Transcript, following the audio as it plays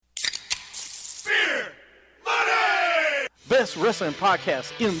best wrestling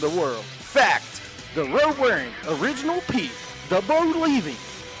podcast in the world. Fact, the road-wearing original Pete, the believing,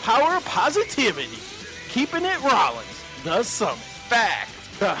 power of positivity, keeping it Rollins, the Summit. Fact,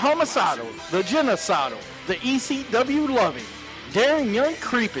 the homicidal, the genocidal, the ECW loving, daring young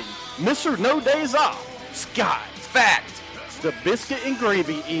creeping, Mr. No Days Off, Scott. Fact, the biscuit and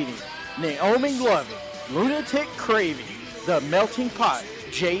gravy eating, Naomi loving, lunatic craving, the melting pot,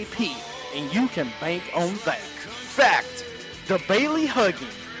 JP, and you can bank on that. Fact, the Bailey hugging,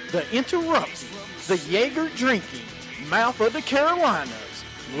 the interrupting, the Jaeger drinking, mouth of the Carolinas,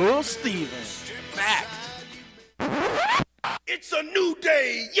 Lil Steven. Fact. It's a new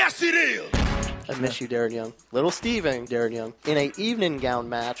day. Yes, it is. I miss you, Darren Young. Little Steven, Darren Young, in a evening gown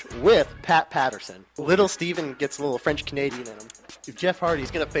match with Pat Patterson. Little Steven gets a little French Canadian in him. If Jeff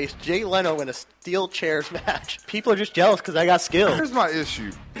Hardy's going to face Jay Leno in a steel chairs match, people are just jealous because I got skills. Here's my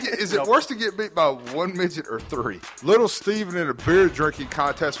issue. Is it worse to get beat by one midget or three? Little Steven in a beer drinking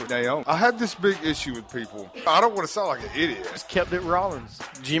contest with Naomi. I have this big issue with people. I don't want to sound like an idiot. Just kept it Rollins.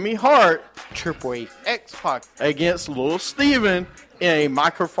 Jimmy Hart, Chirpway. X-Pac, against Lil Steven in a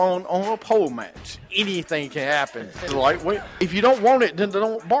microphone on a pole match. Anything can happen. Lightweight. If you don't want it, then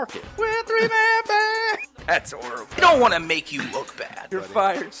don't bark it. We're three-man band. That's horrible. I don't want to make you look bad. You're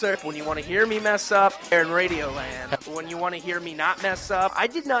fired, sir. When you want to hear me mess up, they're in Radioland. When you want to hear me not mess up, I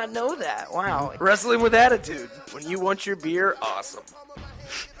did not know that. Wow. Wrestling with attitude. When you want your beer, awesome.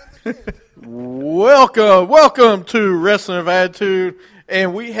 Welcome to Wrestling of Attitude,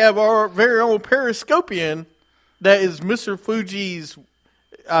 and we have our very own Periscopian. That is Mr. Fuji's.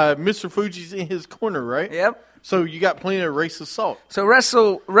 Mr. Fuji's in his corner, right? Yep. So you got plenty of racist salt. So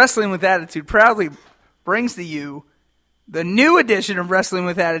Wrestling with Attitude proudly brings to you the new edition of Wrestling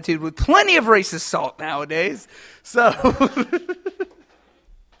with Attitude with plenty of racist salt nowadays. So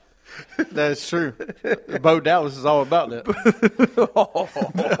that's true. Bo Dallas is all about that.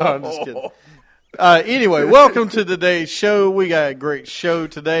 No, I'm just kidding. Anyway, welcome to today's show. We got a great show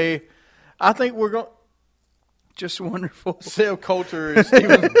today. I think we're going. Just wonderful. Zeb Coulter and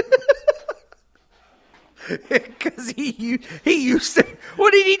Steven. Because he used to.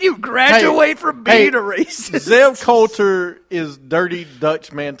 What did he do? Graduate from being a racist? Zeb Coulter is Dirty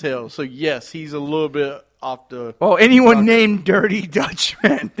Dutch Mantel. So, yes, he's a little bit off the. Well, anyone named Dirty Dutch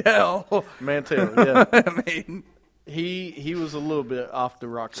Mantel. Mantel, yeah. I mean. He was a little bit off the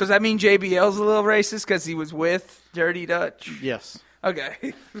rocker. So, does that mean JBL's a little racist because he was with Dirty Dutch? Yes.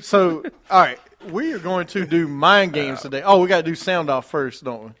 Okay. So, all right. We are going to do mind games today. Oh, we got to do sound off first,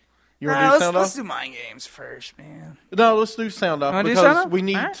 don't we? You want to do sound off? Let's do mind games first, man. No, let's do sound off because we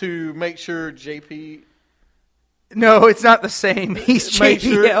need to make sure JP. No, it's not the same. He's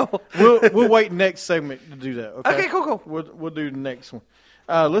JBL. Sure. We'll wait next segment to do that. Okay, cool. We'll do the next one.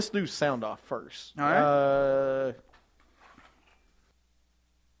 Let's do sound off first. All right.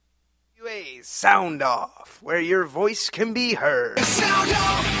 Sound off, where your voice can be heard. Sound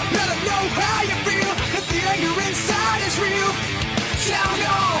off, let them know how you feel. If the anger inside is real. Sound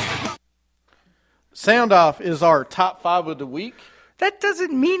off. Sound off is our top 5 of the week. That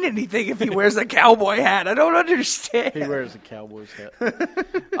doesn't mean anything if he wears a cowboy hat. I don't understand. He wears a cowboy's hat.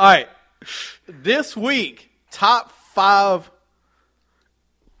 All right. This week, top 5.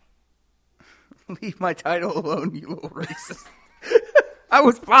 Leave my title alone, you little racist. I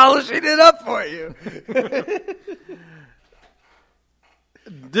was polishing it up for you.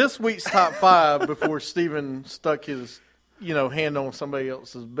 This week's top 5 before Steven stuck his, hand on somebody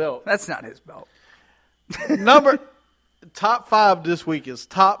else's belt. That's not his belt. Top 5 this week is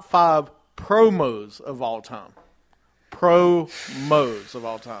top 5 promos of all time. Promos of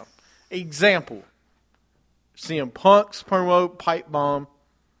all time. Example. CM Punk's promo, Pipe Bomb.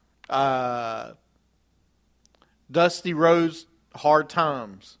 Dusty Rhodes, Hard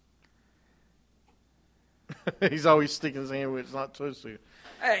Times. He's always sticking his hand where it's not supposed to.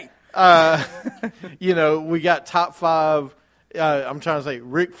 Hey. We got top 5. I'm trying to say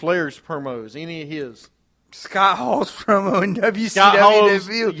Ric Flair's promos. Any of his. Scott Hall's promo in WCW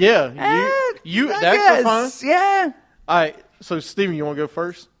debut. Yeah. That's fun. Yeah. All right. So, Steven, you want to go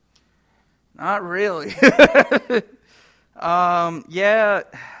first? Not really. Yeah.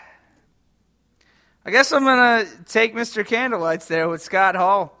 I guess I'm going to take Mr. Candlelights there with Scott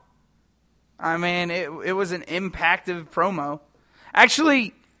Hall. I mean, it was an impactful promo.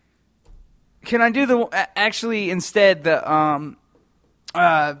 Actually, can I do instead the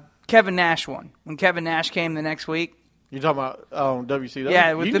Kevin Nash one? When Kevin Nash came the next week. You talking about WCW?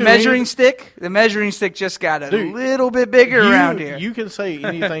 Yeah, with the measuring stick. The measuring stick just got a little bit bigger around here. You can say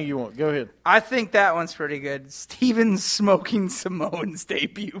anything you want. Go ahead. I think that one's pretty good. Steven Smoking Samoan's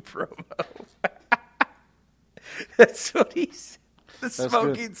debut promo. That's what he said. The good.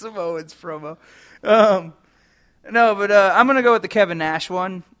 Smoking Samoans promo. No, but I'm going to go with the Kevin Nash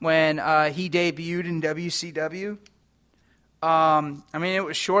one when he debuted in WCW. I mean, it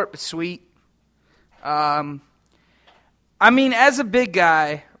was short but sweet. I mean, as a big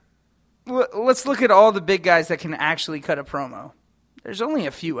guy, let's look at all the big guys that can actually cut a promo. There's only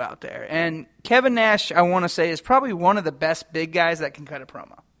a few out there. And Kevin Nash, I want to say, is probably one of the best big guys that can cut a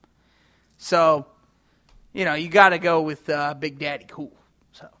promo. So, you know, you got to go with Big Daddy Cool.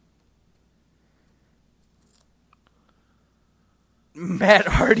 So, Matt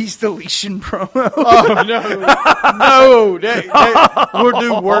Hardy's deletion promo. Oh, no. No. We'll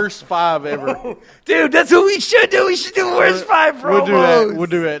do worst 5 ever. Dude, that's what we should do. We should do worst 5 promos. We'll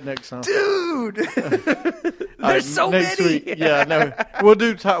do that next time. Dude. There's so next many. Week. Yeah, no. We'll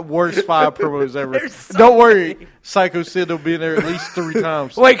do worst 5 promos ever. There's so Don't worry. Psycho Sid will be in there at least 3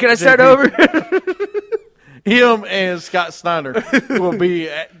 times. Wait, can I start JP. over? Him and Scott Steiner will be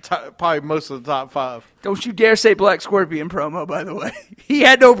at probably most of the top 5. Don't you dare say Black Scorpion promo, by the way. He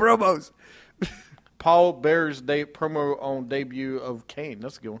had no promos. Paul Bearer's promo on debut of Kane.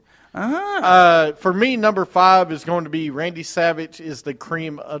 That's a good one. For me, number 5 is going to be Randy Savage is the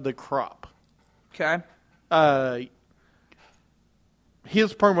cream of the crop. Okay.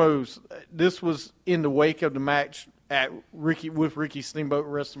 His promos, this was in the wake of the match with Ricky Steamboat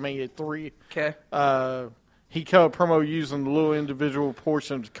WrestleMania 3. Okay. He cut a promo using the little individual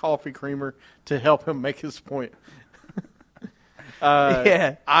portion of coffee creamer to help him make his point.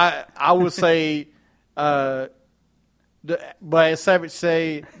 Yeah. I would say, but as Savage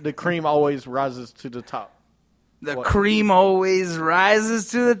say, the cream always rises to the top. The cream always rises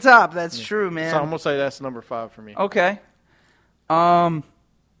to the top. That's true, man. So I'm gonna say that's number 5 for me. Okay. Oh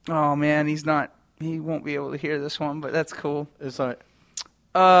man, he won't be able to hear this one, but that's cool. It's like,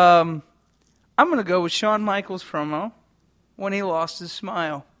 I'm going to go with Shawn Michaels promo when he lost his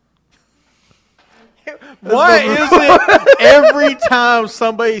smile. why is it every time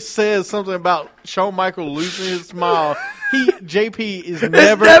somebody says something about Shawn Michaels losing his smile, JP is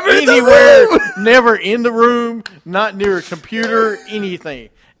never anywhere, never in the room, not near a computer, anything.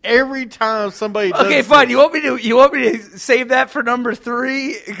 Every time somebody does Okay, fine. You want me to save that for number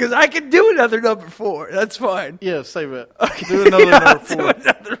 3? Because I can do another number 4. That's fine. Yeah, save it. Do another number 4. Do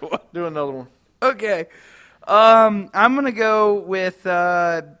another one. Do another one. Okay. I'm going to go with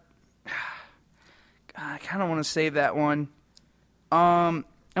I kind of want to save that one. I'm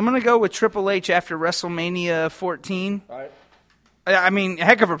going to go with Triple H after WrestleMania 14. All right. I mean,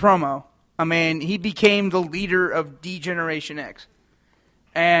 heck of a promo. I mean, he became the leader of D-Generation X.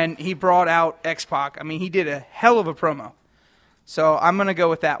 And he brought out X-Pac. I mean, he did a hell of a promo. So I'm going to go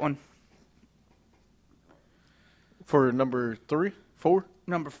with that one. For number 3? 4?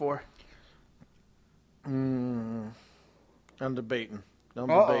 Number 4. I'm debating. I'm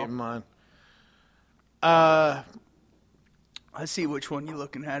Uh-oh. debating mine. I see which one you're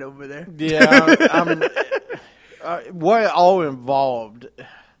looking at over there. Yeah, I'm what all involved.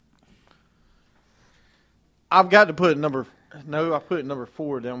 I've got to put number. No, I put number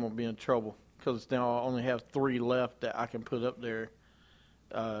 4. Then I'm gonna be in trouble because now I only have 3 left that I can put up there.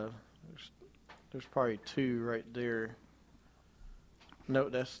 There's probably 2 right there. No,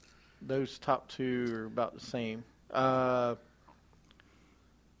 those top 2 are about the same.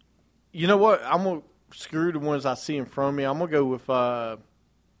 You know what? I'm gonna screw the ones I see in front of me. I'm gonna go with. I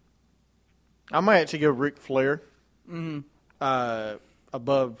might actually go Ric Flair.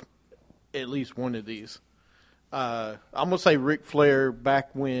 Above at least one of these. I'm going to say Ric Flair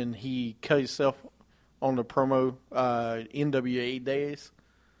back when he cut himself on the promo NWA days.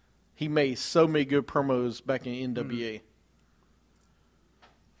 He made so many good promos back in NWA.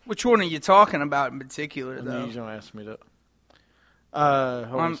 Which one are you talking about in particular, And though? he's going to ask me that.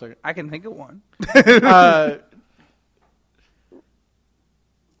 Hold on a second. I can think of one.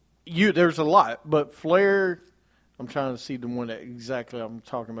 There's a lot, but Flair, I'm trying to see the one that exactly I'm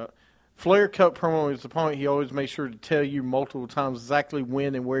talking about. Flair cut promo with his opponent. He always made sure to tell you multiple times exactly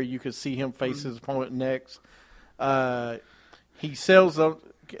when and where you could see him face his opponent next. He sells up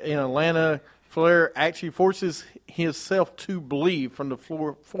in Atlanta. Flair actually forces himself to bleed from the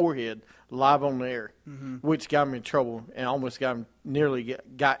forehead live on the air, which got him in trouble and almost got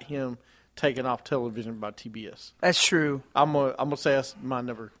him taken off television by TBS. That's true. I'm gonna say that's my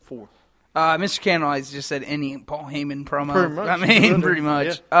number 4. Mr. Candlelight just said any Paul Heyman promo. Pretty much. I mean, Really. pretty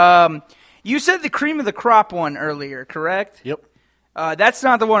much. Yeah. You said the cream of the crop one earlier, correct? Yep. That's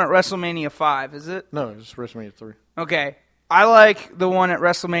not the one at WrestleMania 5, is it? No, it's WrestleMania 3. Okay. I like the one at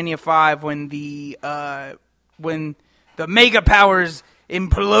WrestleMania 5 when the Mega Powers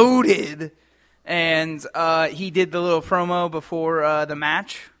imploded And he did the little promo before the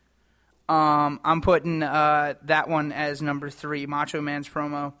match. I'm putting that one as number 3, Macho Man's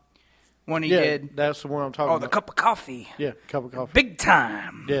promo. When he did. That's the one I'm talking about. Oh, the cup of coffee. Yeah, cup of coffee. Big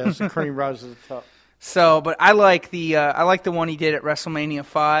time. Yeah, it's the cream rises to the top. So, but I like the one he did at WrestleMania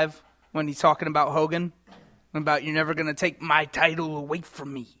 5 when he's talking about Hogan, about you're never gonna take my title away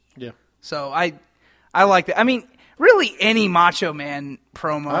from me. Yeah. So I like that. I mean, really any Macho Man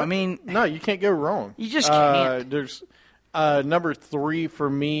promo. I mean, no, you can't go wrong. You just can't. There's number 3 for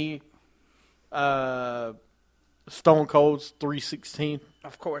me. Stone Cold's 316.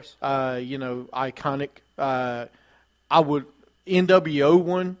 Of course. Iconic. I would NWO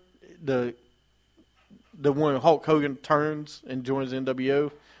one, the one Hulk Hogan turns and joins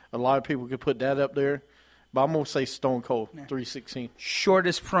NWO. A lot of people could put that up there, but I'm gonna say Stone Cold 316.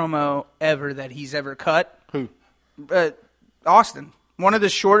 Shortest promo ever that he's ever cut. Who? Austin. One of the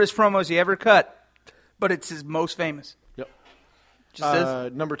shortest promos he ever cut, but it's his most famous. Yep.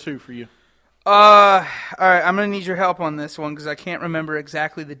 Just number 2 for you. All right, I'm going to need your help on this one because I can't remember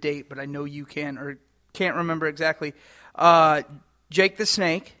exactly the date, but I know you can, or can't remember exactly. Jake the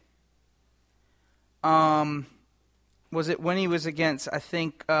Snake. Was it when he was against, I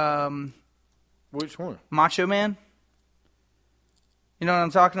think, Which one? Macho Man? You know what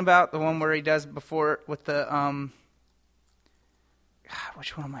I'm talking about? The one where he does before with the,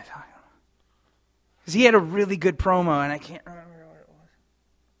 which one am I talking about? Because he had a really good promo, and I can't remember.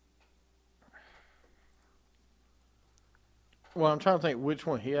 Well, I'm trying to think which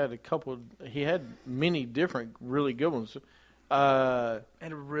one. He had He had many different really good ones. And a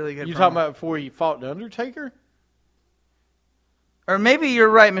really good. You promo. talking about before he fought the Undertaker? Or maybe you're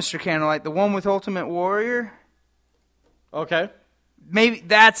right, Mr. Candlelight. The one with Ultimate Warrior. Okay. Maybe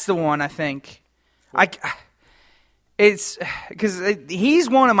that's the one. I think. It's because he's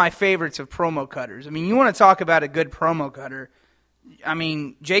one of my favorites of promo cutters. I mean, you want to talk about a good promo cutter. I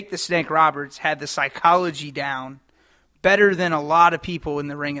mean, Jake the Snake Roberts had the psychology down better than a lot of people in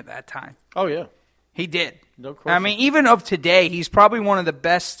the ring at that time. Oh, yeah. He did. No question. I mean, even of today, he's probably one of the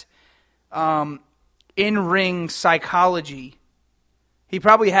best in-ring psychology. He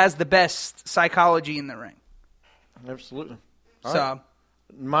probably has the best psychology in the ring. Absolutely. All All right. right.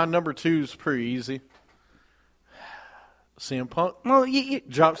 My number 2 is pretty easy. CM Punk. Well, you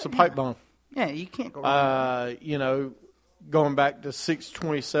Drops the pipe bomb. Yeah, you can't go wrong. Going back to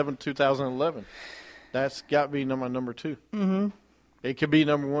 6/27/2011. That's got to be my number 2. Mm-hmm. It could be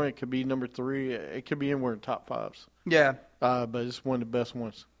number 1. It could be number 3. It could be anywhere in top 5s. Yeah. But it's one of the best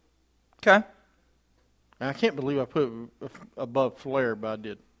ones. Okay. And I can't believe I put it above Flair, but I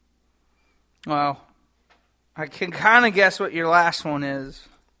did. Well, I can kind of guess what your last one is,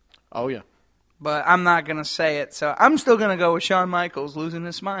 Oh, yeah. but I'm not going to say it. So I'm still going to go with Shawn Michaels losing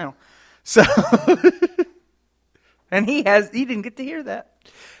his smile. So, and he didn't get to hear that.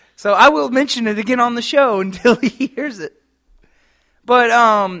 So I will mention it again on the show until he hears it. But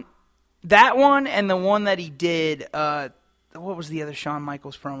that one and the one that he did, what was the other Shawn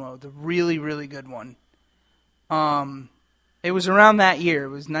Michaels promo? The really, really good one. It was around that year. It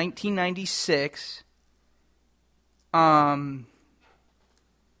was 1996. Because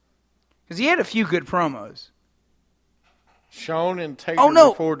he had a few good promos. Shawn and Taker Oh,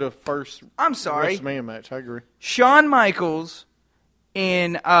 no. before the first I'm sorry. WrestleMania match. I agree. Shawn Michaels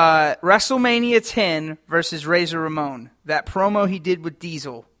in WrestleMania 10 versus Razor Ramon. That promo he did with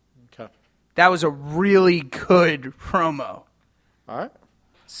Diesel. Okay. That was a really good promo. All right.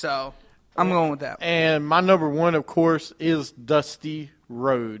 So, I'm going with that. And my number 1, of course, is Dusty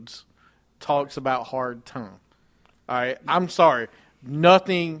Rhodes. Talks about hard time. All right. I'm sorry.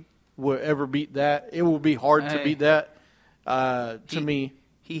 Nothing will ever beat that. It will be hard to beat that to me.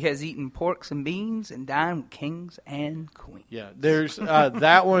 He has eaten porks and beans and dined with kings and queens. Yeah. There's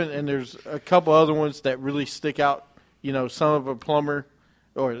that one, and there's a couple other ones that really stick out. Son of a Plumber.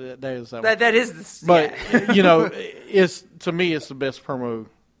 Or that is that one. That is the... But, yeah. it's to me, it's the best promo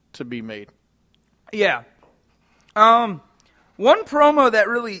to be made. Yeah. One promo that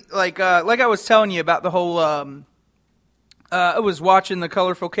really, like I was telling you about the whole, I was watching the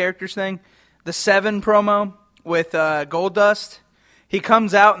Colorful Characters thing, the 7 promo with Goldust. He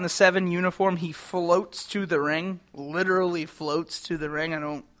comes out in the 7 uniform. He floats to the ring, literally floats to the ring.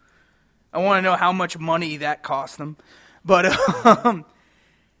 I want to know how much money that cost them. But, and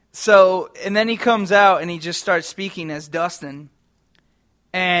then he comes out and he just starts speaking as Dustin.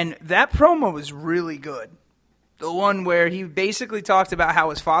 And that promo was really good. The one where he basically talked about how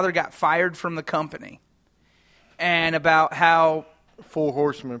his father got fired from the company. And about how Four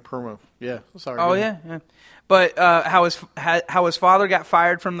Horsemen promo. Yeah, sorry. Oh yeah. But how his father got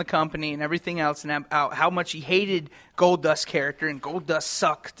fired from the company and everything else, and how much he hated Goldust's character, and Goldust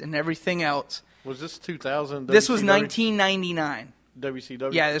sucked and everything else. Was this 2000? This was 1999.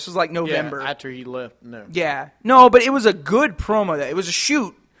 WCW. Yeah, this was like November. Yeah, after he left. No. Yeah, no, but it was a good promo. It was a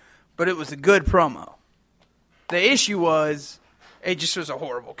shoot, but it was a good promo. The issue was, it just was a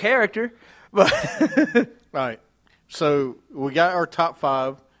horrible character. But all right, so we got our top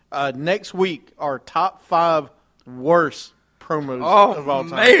 5. Next week, our top 5 worst promos of all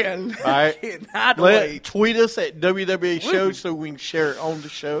time. Man. All right, I cannot wait. Tweet us at WWE Show so we can share it on the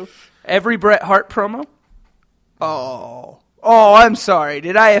show. Every Bret Hart promo? Oh, I'm sorry.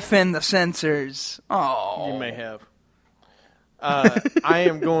 Did I offend the censors? Oh. You may have. I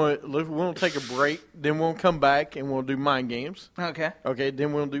am going. We're going to take a break. Then we'll come back and we'll do mind games. Okay. Okay.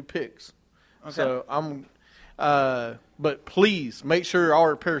 Then we'll do picks. Okay. So I'm. But please make sure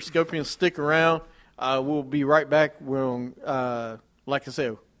our Periscopians stick around. We'll be right back. We'll, like I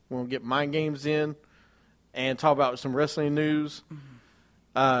said, we'll get mind games in and talk about some wrestling news.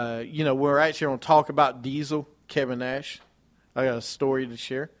 We're actually going to talk about Diesel, Kevin Nash. I got a story to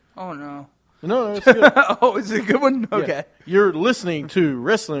share. Oh no. No, it's good. Oh, is it a good one? Okay. Yeah. You're listening to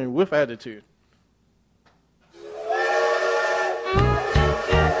Wrestling with Attitude.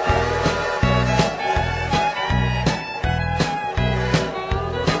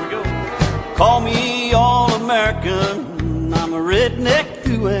 Call me all-American, I'm a redneck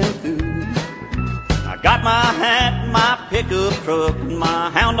through and through. I got my hat, my pickup truck, and my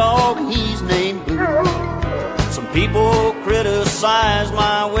hound dog, he's named Boo. Some people criticize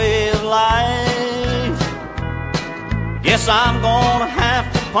my way of life. Guess I'm gonna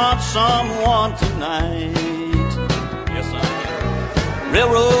have to punch someone tonight. Yes, I am.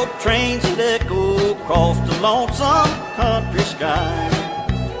 Railroad trains that echo across the lonesome country sky,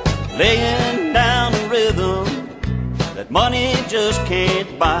 laying down a rhythm that money just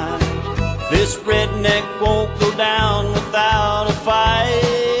can't buy. This redneck won't go down without a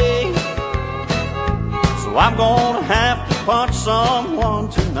fight, so I'm gonna have to punch someone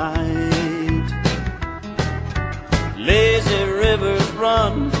tonight. Lazy rivers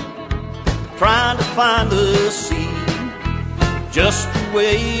run, trying to find the sea, just the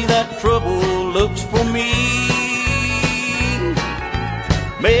way that trouble looks for me.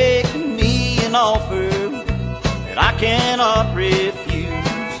 Make me an offer that I cannot refuse.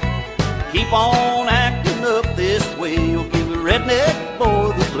 Keep on acting up this way, you'll give a redneck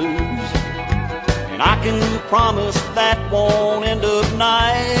boy the blues. And I can promise that won't end up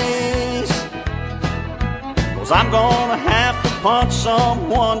nice, 'cause I'm gonna have to punch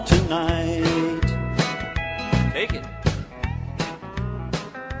someone tonight. Take it.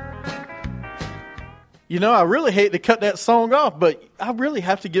 You know, I really hate to cut that song off, but I really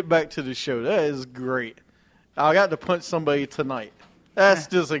have to get back to the show. That is great. I got to punch somebody tonight. That's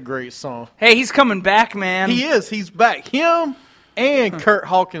just a great song. Hey, he's coming back, man. He is. He's back. Him and Kurt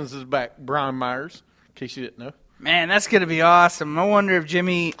Hawkins is back. Brian Myers, in case you didn't know. Man, that's going to be awesome. I wonder if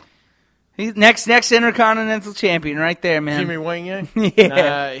Jimmy... He's next Intercontinental Champion right there, man. Jimmy Wang Yang?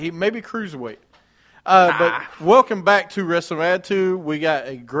 Yeah. He may be cruiserweight. But welcome back to Wrestling Attitude. We got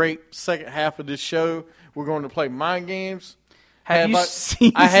a great second half of this show. We're going to play mind games. Have you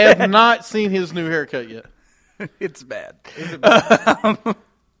seen I have not seen his new haircut yet. It's bad. Is it bad?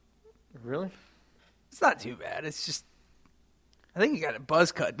 Really? It's not too bad. It's just... I think he got a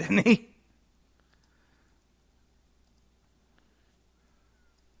buzz cut, didn't he?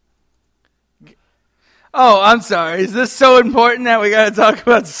 Oh, I'm sorry. Is this so important that we got to talk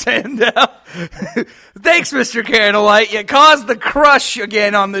about Sandow? Thanks, Mr. Candlelight. You caused the crush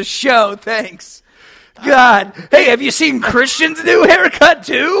again on the show. Thanks. God. Hey, have you seen Christian's new haircut,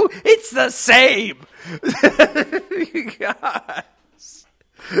 too? It's the same. God.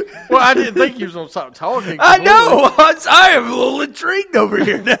 Well, I didn't think you was going to stop talking. I know. I am a little intrigued over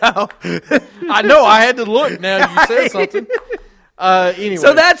here now. I know. I had to look now you said something. Anyway.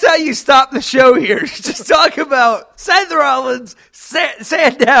 So that's how you stop the show here. Just talk about Seth Rollins,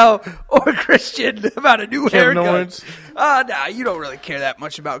 Sandow, or Christian about a new Kevin haircut. Owens. Nah, you don't really care that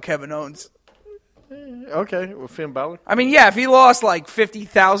much about Kevin Owens. Okay, well, Finn Balor. I mean, yeah, if he lost like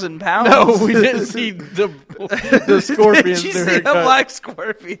 50,000 pounds. No, we didn't see the Scorpions. Did you see the Black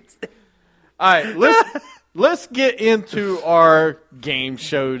Scorpions? All right, let's get into our game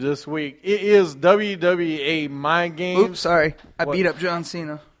show this week. It is WWE Mind Games. Oops, sorry. I beat up John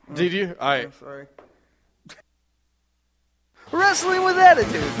Cena. Did you? All right. Sorry. Wrestling with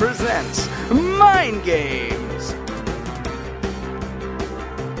Attitude presents Mind Games.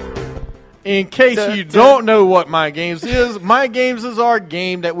 In case you don't know what My Games is, My Games is our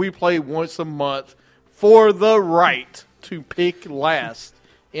game that we play once a month for the right to pick last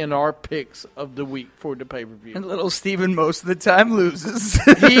in our picks of the week for the pay-per-view. And little Steven most of the time loses.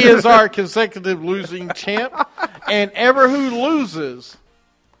 He is our consecutive losing champ, and ever who loses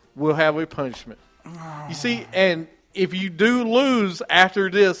will have a punishment. You see, and if you do lose after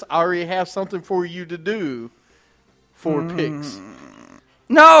this, I already have something for you to do for picks.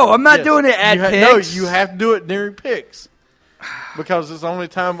 No, I'm not Yes. doing it at picks. No, you have to do it during picks because it's the only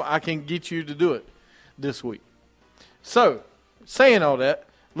time I can get you to do it this week. So, saying all that,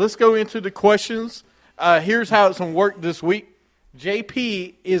 let's go into the questions. Here's how it's going to work this week.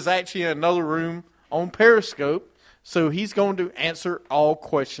 JP is actually in another room on Periscope, so he's going to answer all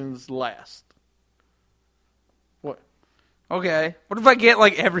questions last. What? Okay. What if I get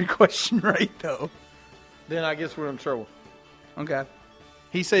like every question right though? Then I guess we're in trouble. Okay.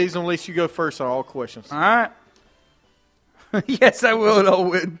 He says he's going to let you go first on all questions. All right. Yes, I will, and I'll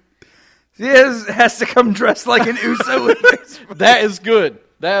win. He has to come dressed like an Uso with this. That is good.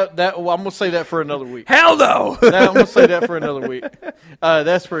 Well, I'm going to say that for another week. Hell no. I'm going to say that for another week.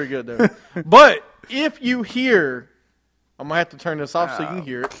 That's pretty good, though. But if you hear, I'm going to have to turn this off so you can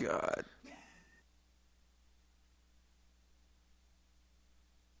hear it. God.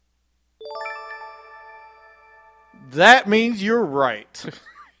 That means you're right.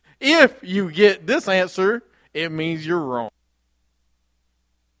 If you get this answer, it means you're wrong.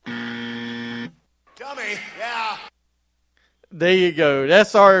 Dummy, yeah. There you go.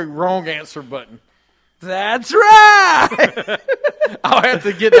 That's our wrong answer button. That's right. I'll have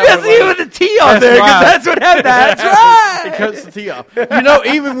to get It that doesn't one. even put the T on there because right. that's what happened. That's right. It cuts the T off. You know,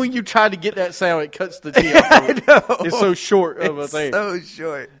 even when you try to get that sound, it cuts the T off. I know. It's so short of a It's thing. so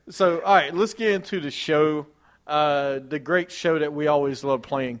short. So, all right, let's get into the show. The great show that we always love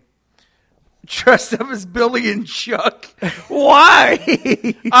playing. Dressed up as Billy and Chuck. Why?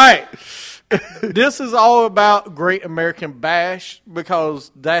 All right. This is all about Great American Bash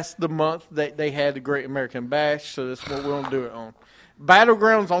because that's the month that they had the Great American Bash, so that's what we're going to do it on.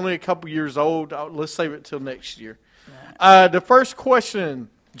 Battleground's only a couple years old. Let's save it till next year. The first question,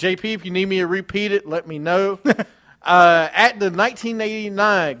 JP, if you need me to repeat it, let me know. At the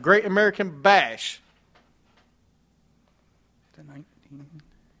 1989 Great American Bash, The 19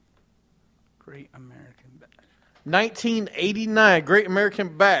 Great American Bash. 1989 Great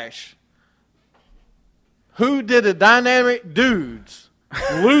American Bash, who did the Dynamic Dudes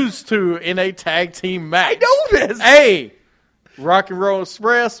lose to in a tag team match? I know this. A, Rock and Roll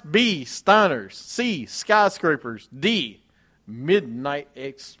Express. B, Steiners. C, Skyscrapers. D, Midnight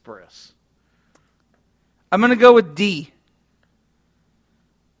Express. I'm going to go with D.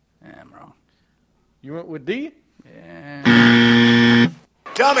 Yeah, I'm wrong. You went with D?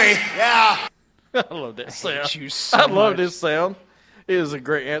 Dummy, yeah. I love that sound. you so I love much. this sound. It is a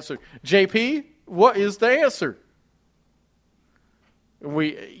great answer. JP, what is the answer?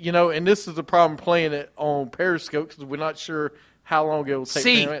 And this is the problem playing it on Periscope because we're not sure how long it will take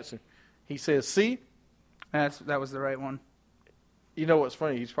C. to answer. He says C. That was the right one. You know what's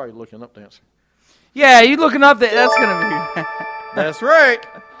funny? He's probably looking up the answer. Yeah, you looking up that? That's gonna That's right.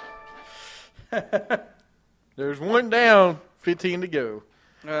 There's one down, 15 to go.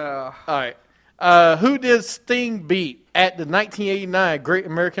 be. All right. Who did Sting beat at the 1989 Great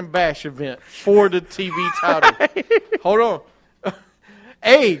American Bash event for the TV title? Hold on.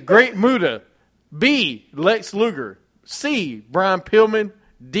 A, Great Muta. B, Lex Luger. C, Brian Pillman.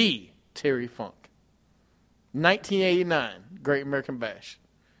 D, Terry Funk. 1989 Great American Bash.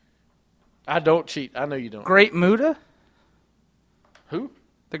 I don't cheat. I know you don't. Great Muda? Who?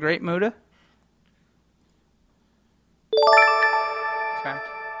 The Great Muda? Okay.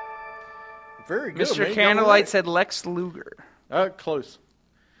 Very good. Mr. man. Candlelight said Lex Luger. Close.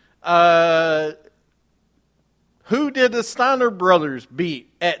 Who did the Steiner brothers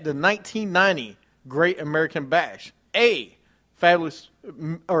beat at the 1990 Great American Bash? A,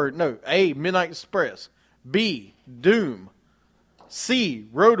 Midnight Express. B, Doom. C,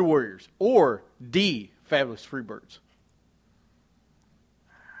 Road Warriors. Or D, Fabulous Freebirds.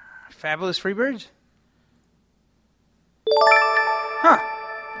 Fabulous Freebirds?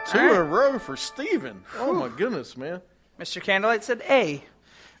 Two in a row for Steven. Oh, my goodness, man. Mr. Candlelight said A.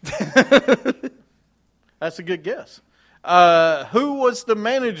 That's a good guess. Who was the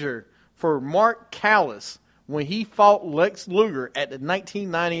manager for Mark Callis when he fought Lex Luger at the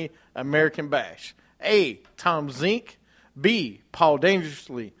 1990 American Bash? A, Tom Zink. B, Paul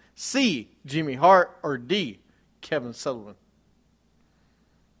Dangerously. C, Jimmy Hart. Or D, Kevin Sullivan.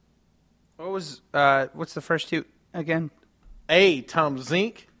 What's the first two again? A. Tom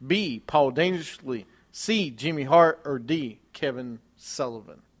Zink, B. Paul Dangerously, C. Jimmy Hart, or D. Kevin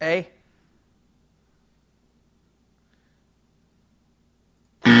Sullivan? A.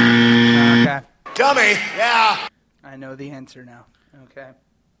 Okay. Dummy. Yeah. I know the answer now. Okay.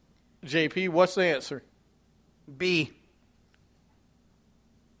 JP, what's the answer? B.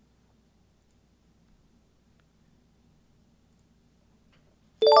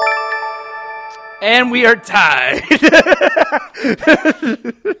 And we are tied.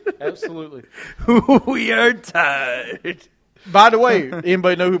 Absolutely. We are tied. By the way,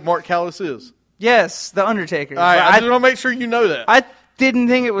 anybody know who Mark Callis is? Yes, the Undertaker. All right, But I just want to make sure you know that. I didn't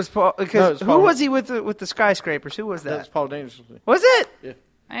think it was Paul. No, Because it's who Paul. was he with the skyscrapers? Who was that? That's Paul Dangerously. Was it? Yeah.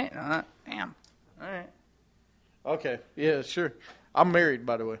 I didn't know that. Damn. All right. Okay. Yeah, sure. I'm married,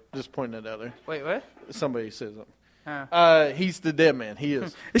 by the way. Just pointing that out there. Wait, what? Somebody says something. Oh. He's the dead man. He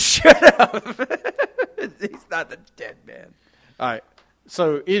is. Shut up. He's not the dead man. All right.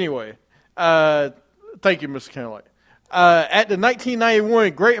 So, anyway, thank you, Mr. Candlelight. At the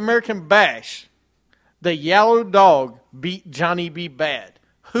 1991 Great American Bash, the Yellow Dog beat Johnny B. Bad.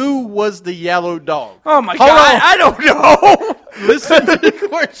 Who was the Yellow Dog? Oh, my Hold God. on. I don't know. Listen to the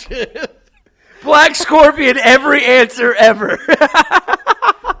question. Black Scorpion, every answer ever.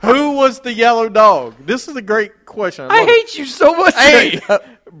 Who was the Yellow Dog? This is a great question. I hate you so much. A. right now.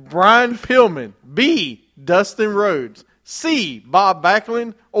 Brian Pillman. B. Dustin Rhodes. C. Bob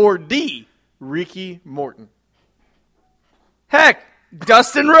Backlund. Or D. Ricky Morton. Heck,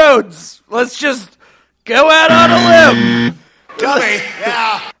 Dustin Rhodes. Let's just go out on a limb. Dummy.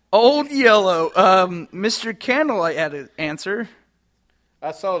 Yeah. Old Yellow. Mr. Candlelight had an answer.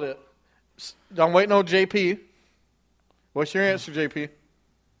 I saw that. I'm waiting on JP. What's your answer, JP?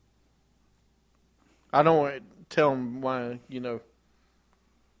 I don't want to tell him why,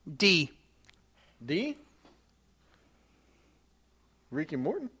 D. D? Ricky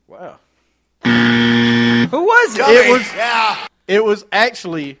Morton? Wow. Who was it? Dummy. It was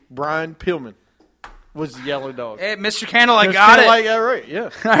actually Brian Pillman was the Yellow Dog. Hey, Mr. Candlelight Mr. got Candlelight it. got it right, yeah.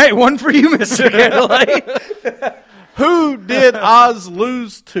 All right, one for you, Mr. Candlelight. Who did Oz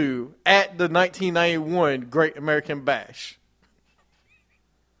lose to at the 1991 Great American Bash?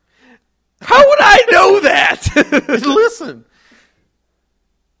 How would I know that? Listen.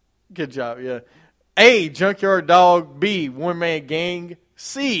 Good job, yeah. A, Junkyard Dog. B, One Man Gang.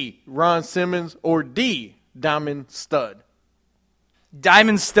 C, Ron Simmons. Or D, Diamond Stud.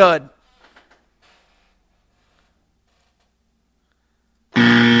 Diamond Stud.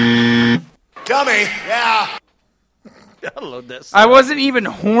 Dummy. Yeah. I love that I wasn't even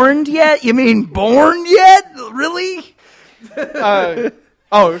horned yet? You mean born yet? Really? sorry.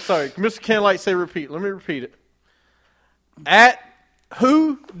 Mr. Candlelight say repeat. Let me repeat it.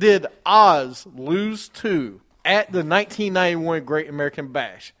 Who did Oz lose to at the 1991 Great American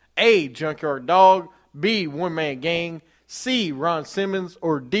Bash? A, Junkyard Dog. B, One Man Gang. C, Ron Simmons.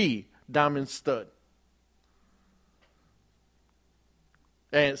 Or D, Diamond Stud.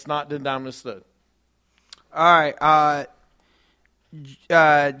 And it's not the Diamond Stud. All right.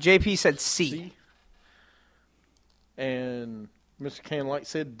 JP said C. C. And Mr. Candlelight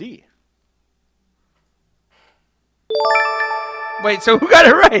said D. Wait, so who got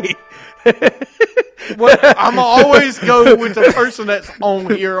it right? Well, I'm going to always go with the person that's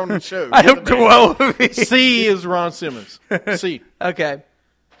on here on the show. I don't dwell with me. C is Ron Simmons. C. Okay.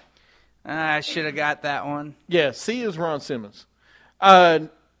 I should have got that one. Yeah, C is Ron Simmons.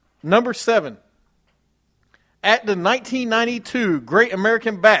 Number 7. At the 1992 Great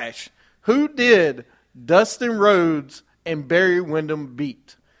American Bash, who did Dustin Rhodes and Barry Windham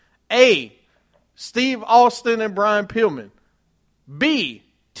beat? A, Steve Austin and Brian Pillman. B,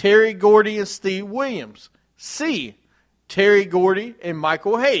 Terry Gordy and Steve Williams. C, Terry Gordy and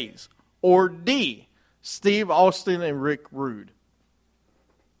Michael Hayes. Or D, Steve Austin and Rick Rude.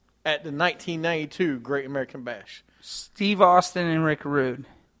 At the 1992 Great American Bash. Steve Austin and Rick Rude.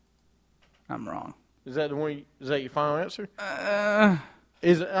 I'm wrong. Is that the one? Is that your final answer?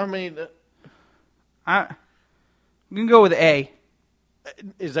 You can go with A.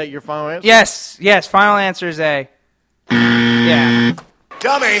 Is that your final answer? Yes. Final answer is A. Yeah.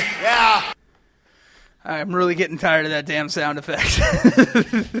 Dummy. Yeah. I'm really getting tired of that damn sound effect.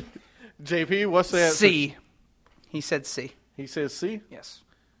 JP, what's the answer? C. He said C. He says C. Yes.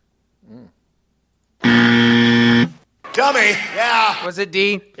 Dummy. Yeah. Was it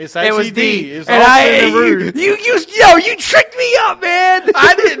D? It's It actually was D. D. It's And Austin and Rude. you tricked me up, man.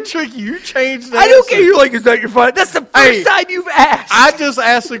 I didn't trick you. You changed the I don't answer. care. You're like, is that your fun? That's the first time you've asked. I just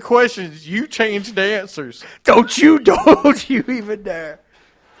asked the questions. You changed the answers. Don't you even dare.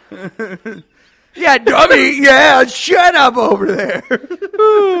 Yeah, dummy. Yeah, shut up over there.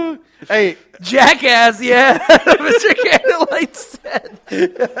 Hey, Jackass, yeah. Mr. Candlelight said.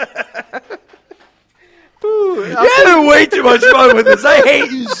 You're having way too much fun with this. I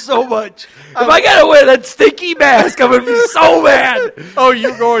hate you so much. If I gotta wear that stinky mask, I'm gonna be so mad. oh,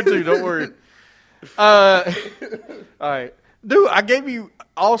 you're going to. Don't worry. All right. Dude, I gave you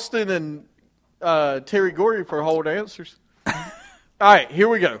Austin and Terry Gordy for hold answers. All right, here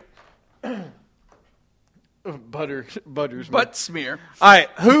we go. Butters. Butt smear. All right,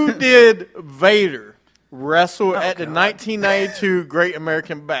 who did Vader wrestle at the 1992 Great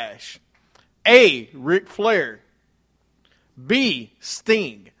American Bash? A. Ric Flair. B.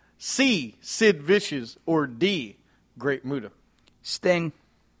 Sting. C. Sid Vicious. Or D. Great Muta. Sting.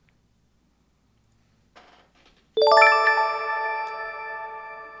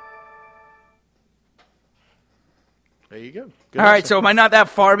 There you go. Good All right, answer. so am I not that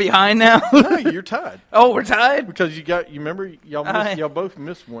far behind now? No, you're tied Oh, we're tied? because you remember y'all both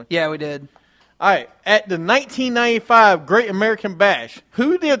missed one. Yeah, we did. All right, at the 1995 Great American Bash,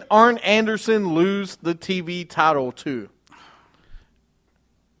 who did Arn Anderson lose the TV title to?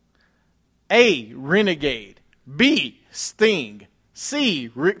 A. Renegade. B. Sting.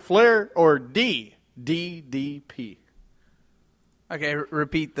 C. Ric Flair. Or D. DDP. Okay,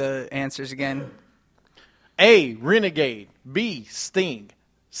 repeat the answers again. A. Renegade. B. Sting.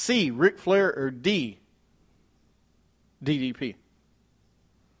 C. Ric Flair. Or D. DDP.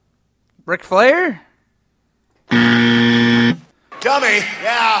 Ric Flair? Dummy,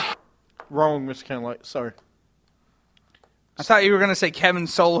 yeah. Wrong, Mr. Candlelight. Sorry. I thought you were going to say Kevin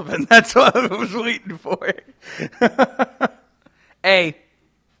Sullivan. That's what I was waiting for. A.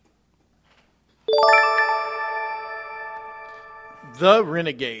 The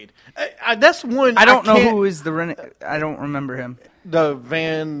Renegade. That's one. I don't know can't- who is the Renegade. I don't remember him. The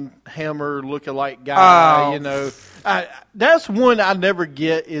Van Hammer lookalike guy. Oh. You know, that's one I never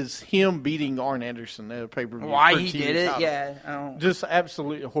get is him beating Arn Anderson at a pay per view. Why he did it? Yeah, I don't. Just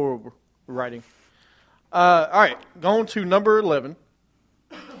absolutely horrible writing. All right, going to number 11.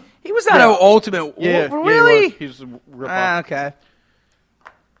 He was not an ultimate. Yeah, Really? he was a rip-off. Okay.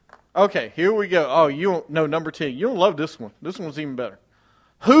 Okay, here we go. Oh, you don't no number 10. You don't love this one. This one's even better.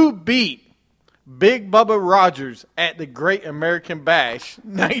 Who beat Big Bubba Rogers at the Great American Bash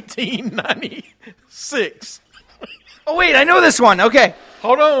 1996? Oh, wait, I know this one. Okay.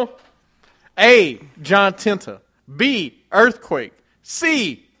 Hold on. A. John Tenta. B. Earthquake.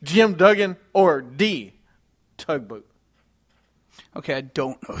 C. Jim Duggan. Or D. Tugboat. Okay, I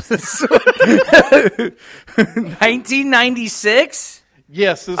don't know this one. 1996?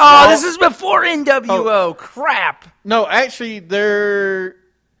 Yes. This Oh, this is before NWO. Oh. Crap. No, actually, there's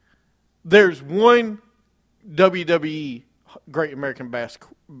one WWE Great American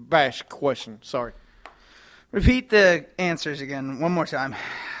Bash question. Sorry. Repeat the answers again one more time.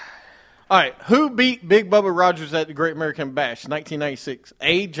 All right. Who beat Big Bubba Rogers at the Great American Bash 1996?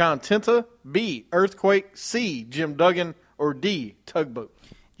 A. John Tenta. B. Earthquake. C. Jim Duggan. Or D. Tugboat.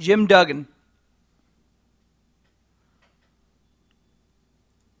 Jim Duggan.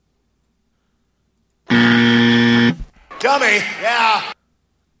 Dummy, yeah.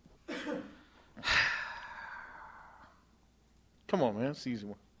 Come on, man. It's an easy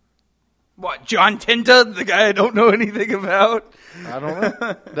one. What, John Tenta, the guy I don't know anything about? I don't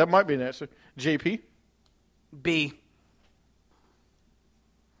know. That might be an answer. JP? B.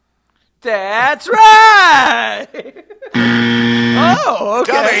 That's right! Oh,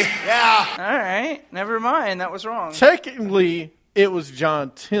 okay. Dummy, yeah. All right. Never mind. That was wrong. Technically, it was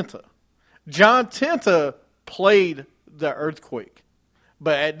John Tenta. John Tenta played the Earthquake.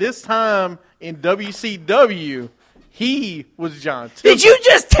 But at this time in WCW, he was John Tenta. Did you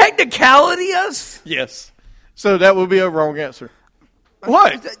just technicality us? Yes. So that would be a wrong answer.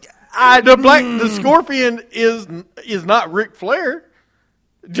 What? The Scorpion is not Ric Flair.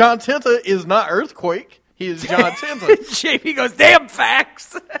 John Tenta is not Earthquake. He is John Tenta. JP goes, damn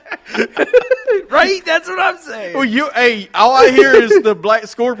facts. Right? That's what I'm saying. Well, all I hear is the Black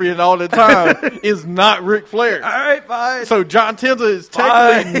Scorpion all the time is not Ric Flair. All right, fine. So John Tenta is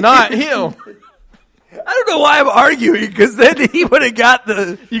technically not him. I don't know why I'm arguing, because then he would have got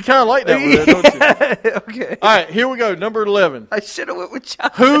the... You kind of like that one, there, don't you? Okay. All right, here we go. Number 11. I should have went with John.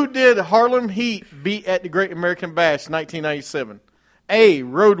 Who did Harlem Heat beat at the Great American Bash 1997? A.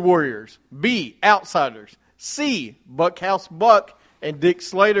 Road Warriors. B. Outsiders. C. Buckhouse Buck and Dick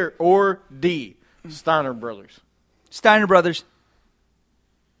Slater. Or D. Steiner Brothers. Steiner Brothers.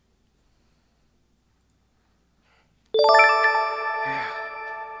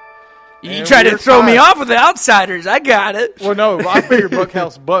 You And tried to we're throw me tied. off with the outsiders. I got it. Well, no, I figured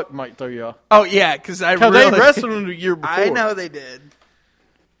Buckhouse Buck might throw you off. Oh, yeah, because Because really... they wrestled him the year before. I know they did.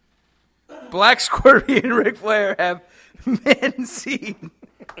 Black Scorpion and Ric Flair have men seen.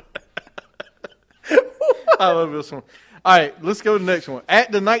 I love this one. All right, let's go to the next one.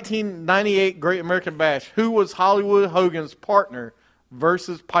 At the 1998 Great American Bash, who was Hollywood Hogan's partner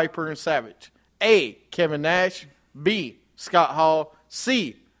versus Piper and Savage? A. Kevin Nash. B. Scott Hall.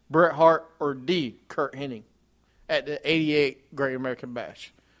 C. Bret Hart. Or D. Kurt Hennig at the 88 Great American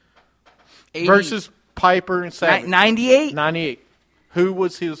Bash. 80. Versus Piper and Savage. 98? 98. Who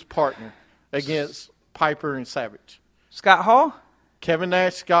was his partner against Piper and Savage? Scott Hall? Kevin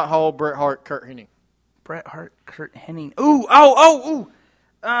Nash, Scott Hall, Bret Hart, Kurt Hennig. Bret Hart, Kurt Hennig. Ooh.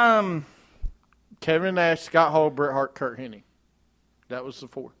 Kevin Nash, Scott Hall, Bret Hart, Kurt Hennig. That was the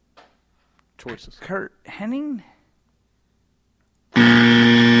 4 choices. Kurt Hennig?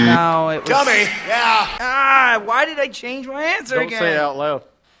 No, it was... Dummy. Yeah. Why did I change my answer Don't again? say it out loud.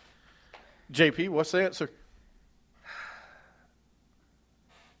 JP, what's the answer?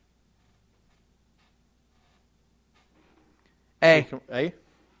 A. A?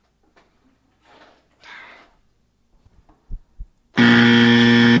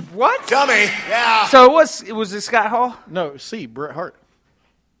 What? Dummy. Yeah. So it was it Scott Hall? No, C, Bret Hart.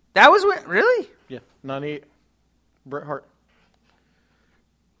 That was when... Really? Yeah, 98. Bret Hart.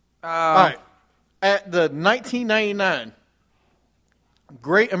 Uh, All right. At the 1999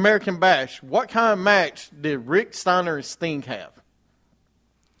 Great American Bash, what kind of match did Rick Steiner and Sting have?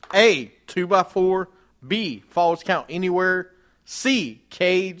 A, 2x4. B, Falls Count Anywhere. C,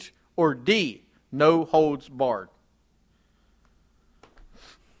 cage. Or D, no holds barred.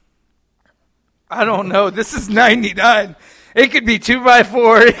 I don't know. This is 99. It could be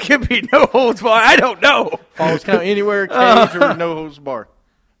 2x4. It could be no holds barred. I don't know. Falls Count Anywhere, cage, or no holds barred.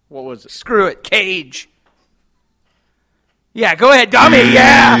 What was it? Screw it. Cage. Yeah, go ahead, dummy.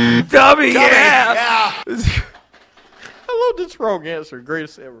 Yeah. Dummy, yeah. I love this wrong answer.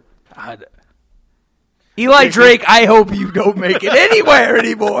 Greatest ever. Eli Drake, I hope you don't make it anywhere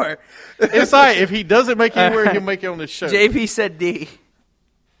anymore. It's all right. If he doesn't make it anywhere, he'll make it on this show. JP said D.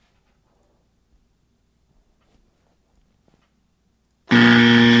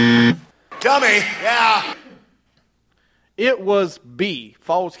 Dummy. Yeah. It was B,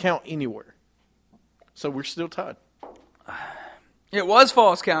 Falls Count Anywhere. So we're still tied. It was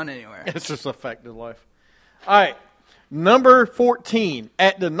false count anywhere. It's just a fact of life. All right. Number 14.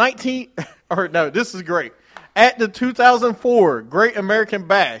 At the this is great. At the 2004 Great American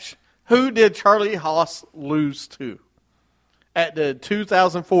Bash, who did Charlie Haas lose to? At the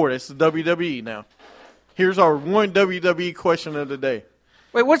 2004, that's the WWE now. Here's our one WWE question of the day.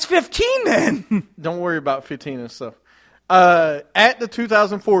 Wait, what's 15 then? Don't worry about 15 and stuff. At the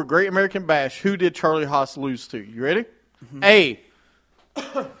 2004 Great American Bash, who did Charlie Haas lose to? You ready? Mm-hmm. A,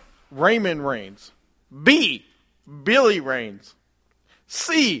 Raymond Reigns. B, Billy Reigns.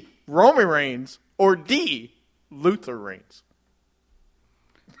 C, Roman Reigns. Or D, Luther Reigns.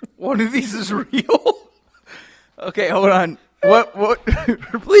 One of these is real? Okay, hold on. What?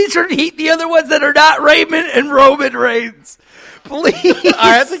 Please repeat the other ones that are not Raymond and Roman Reigns. Please.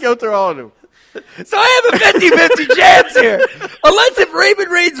 I have to go through all of them. So I have a 50-50 chance here. Unless if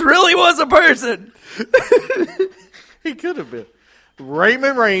Raymond Reigns really was a person. He could have been.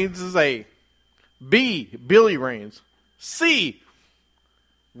 Raymond Reigns is A. B, Billy Reigns. C,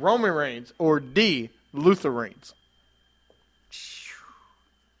 Roman Reigns. Or D, Luther Reigns.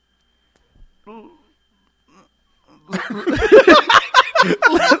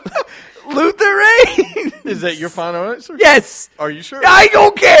 Luther Reigns. Is that your final answer? Yes. Are you sure? I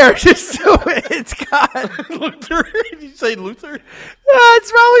don't care. Just do it. It's God. Luther. Did you say Luther?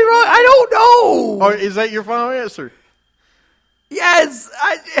 It's probably wrong. I don't know. Or is that your final answer? Yes.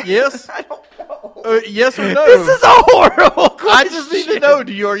 Yes? I don't know. Yes or no? This is a horrible question. I just need to know.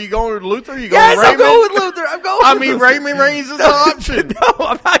 Are you going with Luther? Are you going Yes, with I'm Raymond? going with Luther. I'm going I with mean, Luther. Raymond Reigns is an option. No,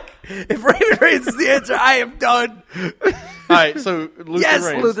 I'm not. If Raymond Reigns is the answer, I am done. All right, so Luther Yes,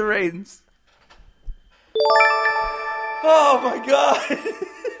 Reigns. Luther Reigns. Oh, my God.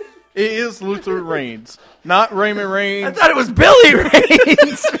 It is Luther Reigns, not Raymond I Reigns. thought it was Billy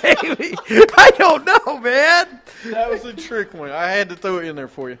Reigns, baby. I don't know, man. That was a trick one. I had to throw it in there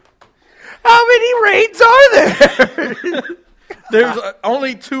for you. How many Reigns are there? There's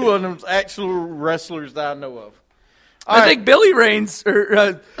only 2 of them actual wrestlers that I know of. I think Billy Reigns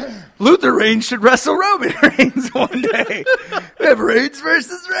or Luther Reigns should wrestle Roman Reigns one day. We have Reigns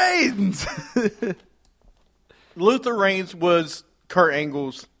versus Reigns. Luther Reigns was Kurt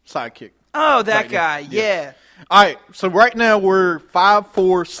Angle's sidekick. Oh, that Right, guy. Yeah. All right, so right now we're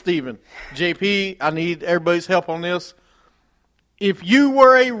 5-4 Steven. JP, I need everybody's help on this. If you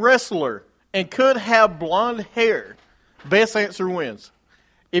were a wrestler and could have blonde hair, best answer wins.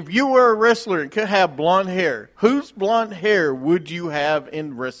 If you were a wrestler and could have blonde hair, whose blonde hair would you have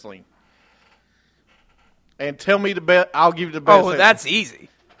in wrestling? And tell me the best. I'll give you the best. Oh, that's easy.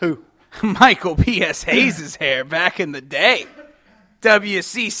 Who? Michael P.S. Hayes' hair back in the day.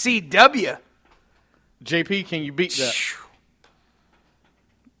 WCCW. JP, can you beat that?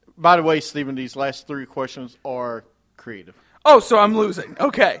 By the way, Steven, these last 3 questions are creative. Oh, so I'm losing.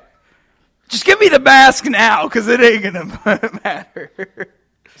 Okay. Just give me the mask now, because it ain't going to matter.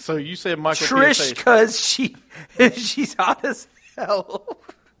 So you said Michael Trish, P.S. because she's hot as hell.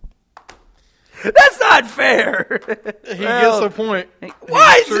 That's not fair. He gets a point.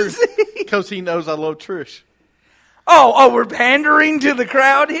 Why is this? Because he knows I love Trish. Oh, we're pandering to the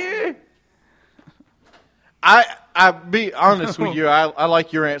crowd here? I be honest with you, I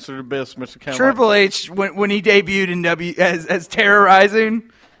like your answer the best, Mr. Cameron. Triple H, when he debuted in as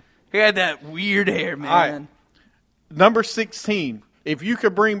Terrorizing, he had that weird hair, man. All right. Number 16. If you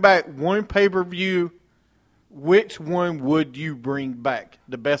could bring back one pay-per-view, which one would you bring back?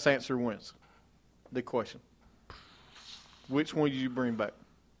 The best answer wins. The question. Which one did you bring back?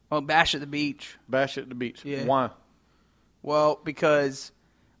 Well, Bash at the Beach. Bash at the Beach. Yeah. Why? Well, because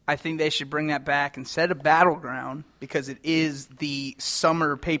I think they should bring that back instead of Battleground, because it is the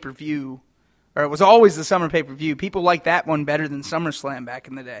summer pay-per-view, or it was always the summer pay-per-view. People liked that one better than SummerSlam back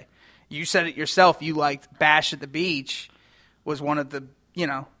in the day. You said it yourself. You liked Bash at the Beach was one of the,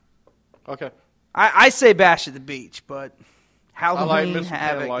 Okay. I say Bash at the Beach, but Halloween Mr.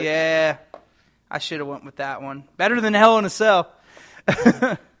 Havoc. Cadillac. Yeah, I should have went with that one. Better than Hell in a Cell.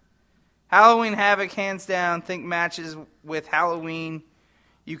 Halloween Havoc, hands down. Think matches with Halloween,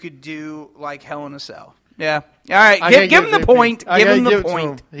 you could do like Hell in a Cell. Yeah. All right, give him the point. Give him the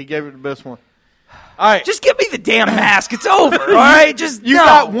point. He gave it the best one. All right. Just give me the damn mask. It's over, all right? You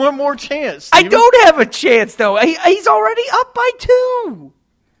got one more chance, I Steven. don't have a chance, though. He's already up by 2.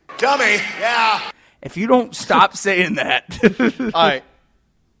 Dummy, yeah. If you don't stop saying that. All right.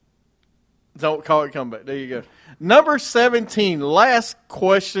 Don't call it comeback. There you go. Number 17, last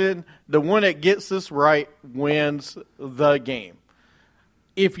question. The one that gets this right wins the game.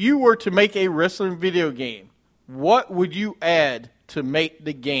 If you were to make a wrestling video game, what would you add to make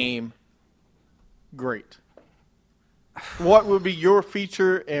the game great? What would be your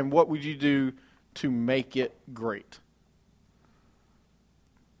feature, and what would you do to make it great?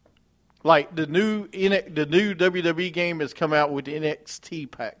 Like the new WWE game has come out with the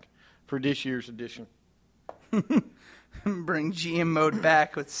NXT pack for this year's edition. Bring GM mode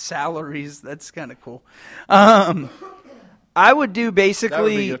back with salaries. That's kind of cool. I would do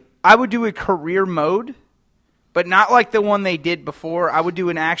basically, I would do a career mode, but not like the one they did before. I would do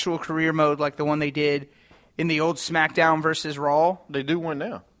an actual career mode like the one they did in the old SmackDown versus Raw. They do one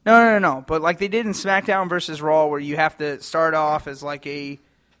now. No. But like they did in SmackDown versus Raw, where you have to start off as like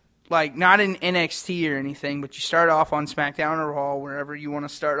not in NXT or anything, but you start off on SmackDown or Raw, wherever you want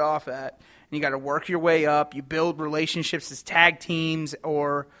to start off at. And you got to work your way up. You build relationships as tag teams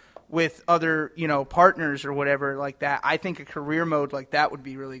or with other, partners or whatever like that. I think a career mode like that would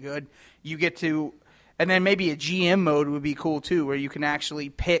be really good. You get to, and then maybe a GM mode would be cool too, where you can actually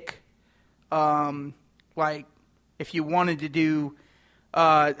pick, like if you wanted to do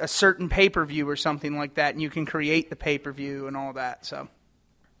a certain pay-per-view or something like that, and you can create the pay-per-view and all that. So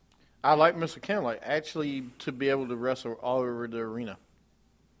I like Mr. Cadillac actually to be able to wrestle all over the arena.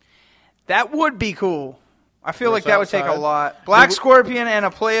 That would be cool. I feel like that would take a outside. lot. Black Scorpion and a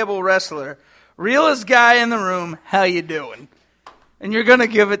playable wrestler. Realest guy in the room, how you doing? And you're going to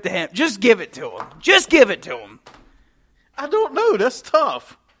give it to him. Just give it to him. Just give it to him. I don't know. That's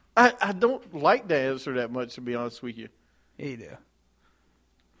tough. I don't like the answer that much, to be honest with you. Yeah, you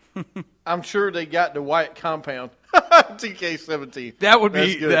do. I'm sure they got the white compound. TK17. That would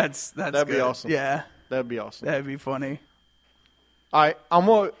be, good. that's That'd be good. awesome. Yeah. That'd be awesome. That'd be funny. All right. I'm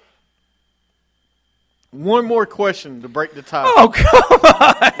going to... One more question to break the tie. Oh, come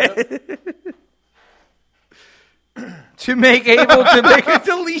on. to make a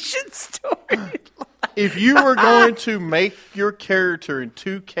deletion story. If you were going to make your character in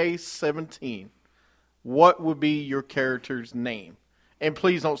 2K17, what would be your character's name? And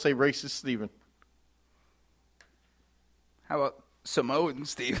please don't say racist Steven. How about Samoan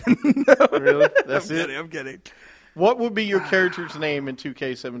Steven? Really? That's I'm it? kidding, I'm kidding. What would be your character's name in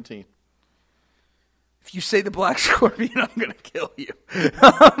 2K17? If you say the Black Scorpion, I'm going to kill you.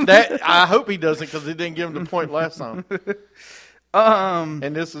 I hope he doesn't, because he didn't give him the point last time.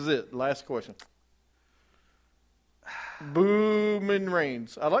 And this is it. Last question. Boomin'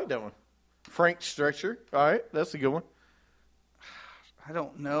 Reigns. I like that one. Frank Stretcher. All right, that's a good one. I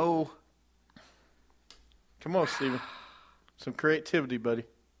don't know. Come on, Steven. Some creativity, buddy.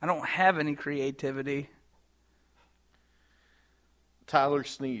 I don't have any creativity. Tyler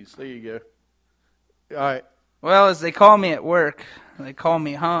Sneeze. There you go. All right. Well, as they call me at work, they call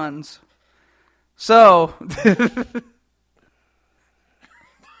me Hans. So, the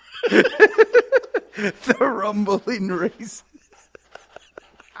rumbling race.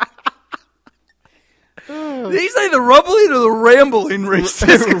 Did he say the rumbling or the rambling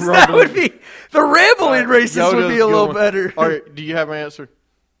races? 'Cause that would be the rambling races would be a little better. All right. Do you have an answer?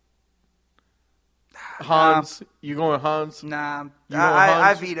 Hans. You going Hans? Nah, You know I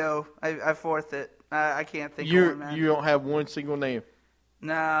Hans? veto. I forfeit. I can't think of You one, man. you don't have one single name.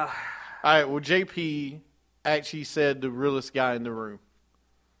 Nah. All right. Well, JP actually said the realest guy in the room.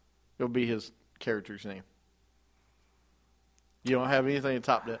 It'll be his character's name. You don't have anything to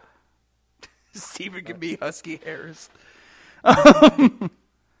top that. Steven can be Husky Harris. All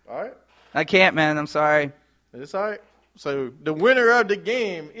right. I can't, man. I'm sorry. It's all right. So the winner of the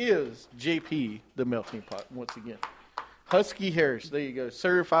game is JP, the melting pot, once again. Husky Harris. There you go.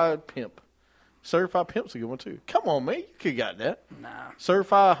 Certified Pimp. Certified Pimp's a good one, too. Come on, man. You could have got that. Nah.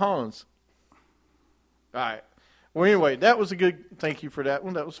 Certified Hans. All right. Well, anyway, that was a good thank you for that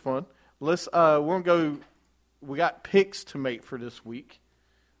one. That was fun. Let's we're going to go. We got picks to make for this week.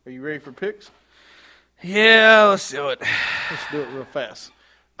 Are you ready for picks? Yeah, let's do it. Let's do it real fast.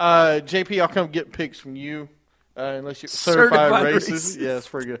 JP, I'll come get picks from you. Unless you're certified races. Yeah, that's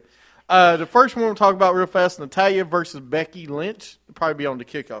pretty good. The first one we'll talk about real fast, Natalya versus Becky Lynch. It'll probably be on the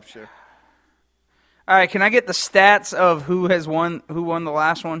kickoff show. All right, can I get the stats of who won the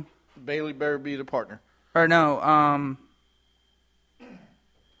last one? Bailey better be the partner. Or no,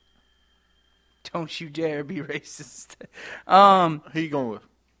 don't you dare be racist. Who you going with?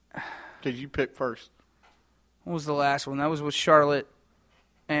 Because you picked first. What was the last one? That was with Charlotte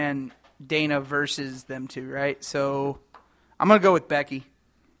and Dana versus them two, right? So I'm going to go with Becky.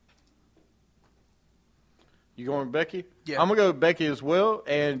 You going with Becky? Yeah. I'm going to go with Becky as well,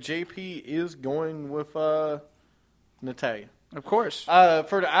 and JP is going with Natalya. Of course.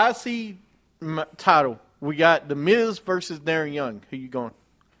 For the IC title, we got The Miz versus Darren Young. Who you going?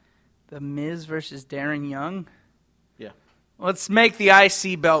 The Miz versus Darren Young? Yeah. Let's make the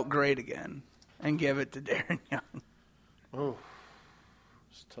IC belt great again and give it to Darren Young. Oh,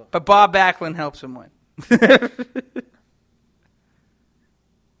 it's tough. But Bob Backlund helps him win.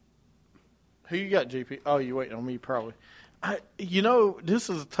 Who you got, JP? Oh, you waiting on me probably. This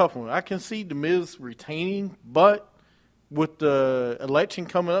is a tough one. I can see The Miz retaining, but with the election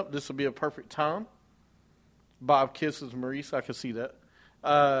coming up, this will be a perfect time. Bob kisses Maurice. I can see that.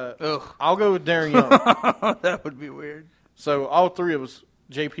 I'll go with Darren Young. That would be weird. So all three of us,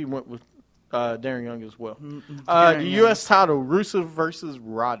 JP went with Darren Young as well. The U.S. title, Rusev versus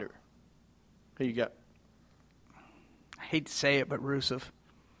Ryder. Who you got? I hate to say it, but Rusev.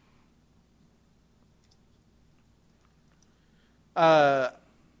 I'm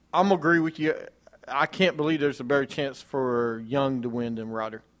going to agree with you. I can't believe there's a better chance for Young to win than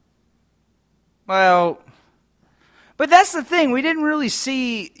Ryder. Well, but that's the thing. We didn't really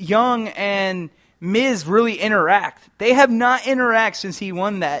see Young and Miz really interact. They have not interacted since he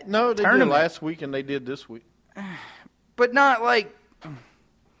won that No, they tournament. did last week and they did this week. But not like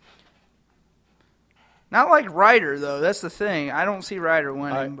Ryder, though. That's the thing. I don't see Ryder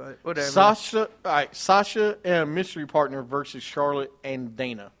winning, but whatever. Sasha and mystery partner versus Charlotte and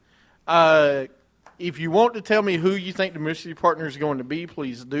Dana. If you want to tell me who you think the mystery partner is going to be,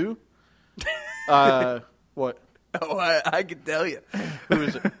 please do. What? Oh, I can tell you. Who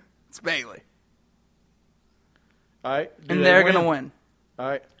is it? It's Bailey. All right. And they're going to win. All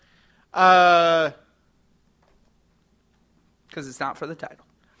right. Because it's not for the title.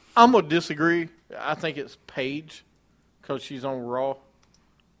 I'm going to disagree. I think it's Paige because she's on Raw,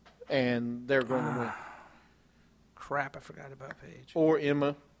 and they're going to win. Crap, I forgot about Paige. Or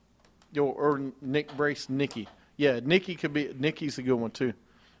Emma. Or Nick Brace, Nikki. Yeah, Nikki's a good one, too.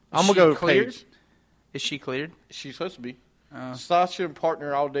 I'm going to go with Paige. Is she cleared? She's supposed to be. Sasha and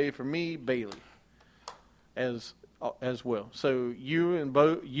partner all day for me, Bailey, as well. So you and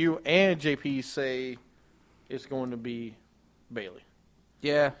JP say it's going to be Bailey.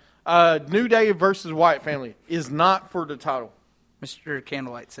 Yeah. New Day versus Wyatt family is not for the title. Mr.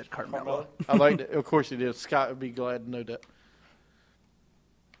 Candlelight said Carmella. I like that. Of course it is. Scott would be glad to know that.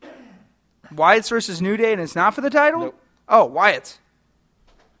 Wyatt's versus New Day, and it's not for the title? Nope. Oh, Wyatt's.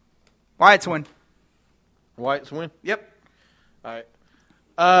 Wyatt's win. Wyatt's win? Yep. All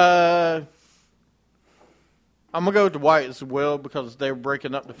right. I'm going to go with the Wyatt as well because they're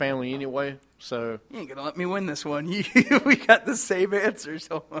breaking up the family anyway. So You ain't gonna let me win this one. We got the same answers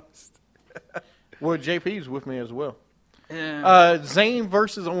almost. well, JP's with me as well. Yeah. Zayn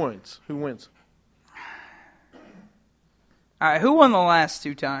versus Owens. Who wins? All right, who won the last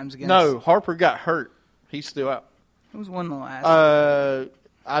 2 times against? No, Harper got hurt. He's still out. Who's won the last?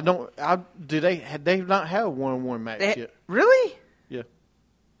 They've not had a one-on-one match yet. Really? Yeah.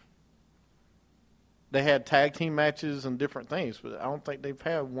 They had tag team matches and different things, but I don't think they've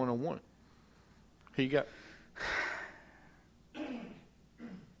had one-on-one. Who you got?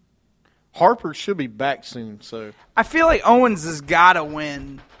 Harper should be back soon, so. I feel like Owens has got to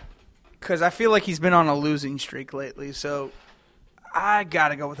win because I feel like he's been on a losing streak lately. So I got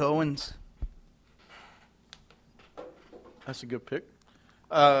to go with Owens. That's a good pick.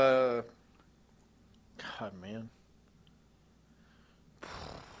 God, man.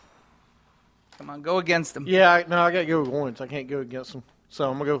 Come on, go against him. Yeah, I got to go with Owens. I can't go against him. So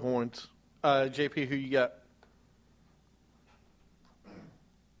I'm going to go with Owens. JP, who you got?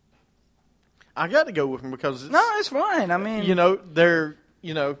 I got to go with him because it's, No, it's fine. I mean,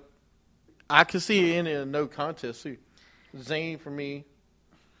 I could see it in a no contest too. Zayn for me.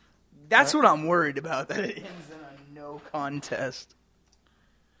 that's what I'm worried about, that it ends in a no contest.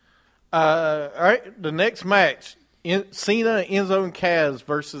 All right, the next match, Cena, Enzo, and Kaz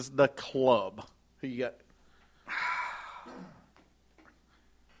versus The Club. Who you got?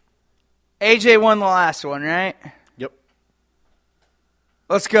 AJ won the last one, right? Yep.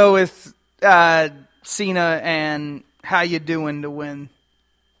 Let's go with Cena and How You Doing to win.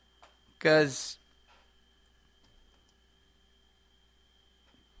 Because...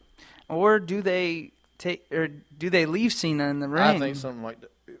 Or do they leave Cena in the ring? I think something like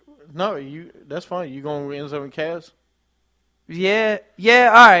that. No, that's fine. You going with Enzo and Kaz? Yeah,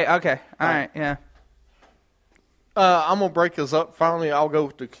 all right, okay. All right, yeah. I'm going to break us up. Finally, I'll go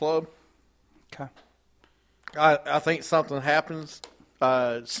with The Club. Okay. I think something happens.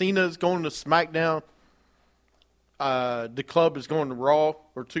 Cena's going to SmackDown. The Club is going to Raw,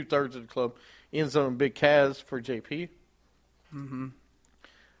 or 2/3 of The Club. Enzo and Big Kaz for JP. Mm-hmm.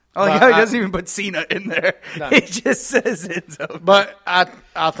 Oh, he doesn't even put Cena in there. No. He just says Enzo. But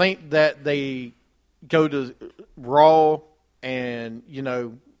I think that they go to Raw and,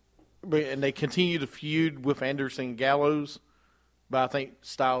 and they continue to feud with Anderson and Gallows. But I think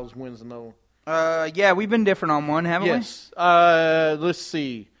Styles wins another one. Yeah, we've been different on one, haven't Yes. Let's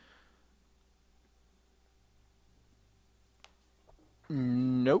see.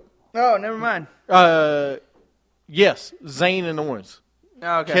 Nope. we? Oh, never mind. Yes, Zayn and Owens.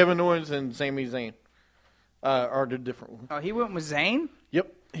 Oh, okay. Kevin Owens and Sami Zayn are the different ones. Oh, he went with Zayn?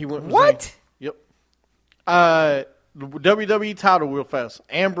 Yep, he went with What? Zayn. Yep. The WWE title real fast.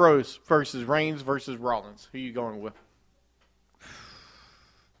 Ambrose versus Reigns versus Rollins. Who you going with?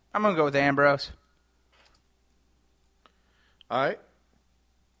 I'm going to go with Ambrose. All right.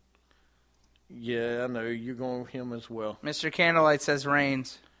 Yeah, I know. You're going with him as well. Mr. Candlelight says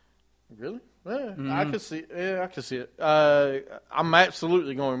Reigns. Really? Yeah, I could see. Yeah, I could see it. I'm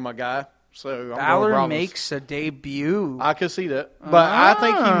absolutely going with my guy. So I'm going with Balor Rollins. makes a debut. I could see that, but I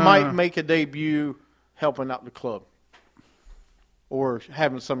think he might make a debut helping out the club or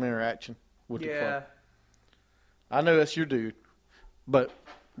having some interaction with the club. I know that's your dude, but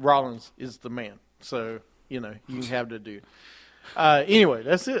Rollins is the man. So you can have the dude. Anyway,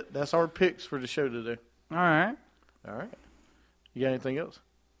 that's it. That's our picks for the show today. All right. You got anything else?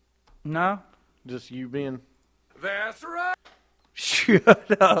 No. Just you being. That's right.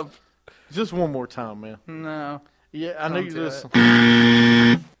 Shut up. Just one more time, man. No. Yeah, I know you listen.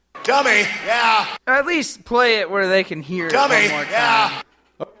 Dummy, yeah. At least play it where they can hear Dummy, it one more time.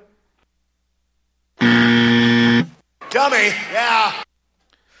 yeah. Dummy, yeah.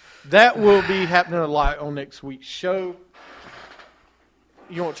 That will be happening a lot on next week's show.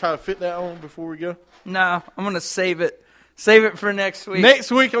 You want to try to fit that on before we go? No, I'm going to save it. Save it for next week. Next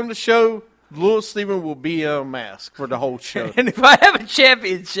week on the show, Little Steven will be a mask for the whole show. And if I have a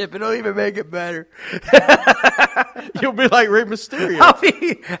championship, it'll even make it better. You'll be like Rey Mysterio.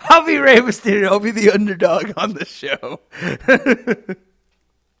 I'll be Rey Mysterio. I'll be the underdog on the show.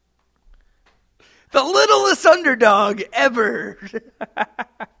 The littlest underdog ever.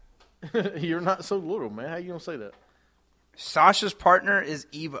 You're not so little, man. How you going to say that? Sasha's partner is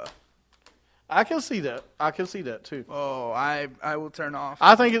Eva. I can see that. I can see that, too. Oh, I will turn off.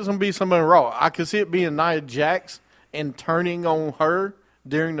 I think it's going to be somebody Raw. I can see it being Nia Jax and turning on her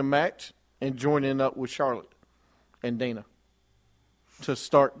during the match and joining up with Charlotte and Dana to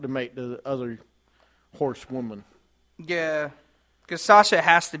start to make the other horsewoman. Yeah, because Sasha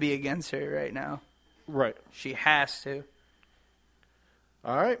has to be against her right now. Right. She has to.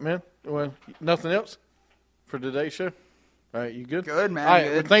 All right, man. Well, nothing else for today's show? All right, you good? Good, man. All right,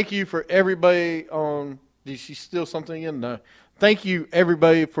 Good. well, thank you for everybody on. Did she steal something in? No. Thank you,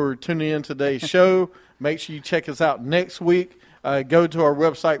 everybody, for tuning in today's show. Make sure you check us out next week. Go to our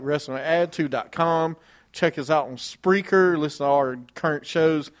website, WrestlingAttitude.com. Check us out on Spreaker. Listen to our current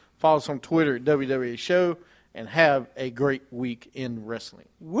shows. Follow us on Twitter at WWE Show. And have a great week in wrestling.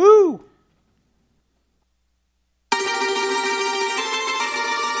 Woo!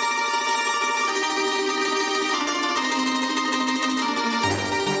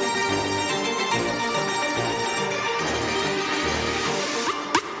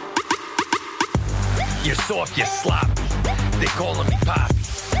 You're soft, you're sloppy. They calling me Poppy.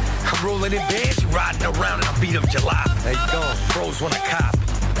 I'm rolling in bands, you riding around and I beat up jalopy. Hey, go, pros wanna copy,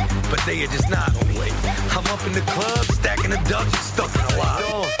 but they are just not on the way. I'm up in the club, stacking the dubs and stuck in a lot.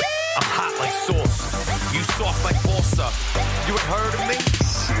 I'm hot like sauce. You soft like balsa. You ain't heard of me?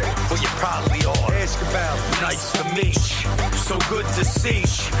 Well, you probably are. Ask about it. Nice to meet you. So good to see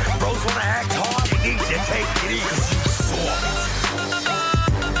you. Bros wanna act hard, you need to take it easy. You soft.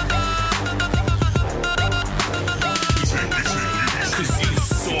 Cause you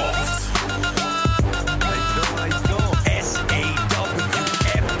soft.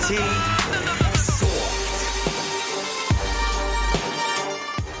 S-A-W-F-T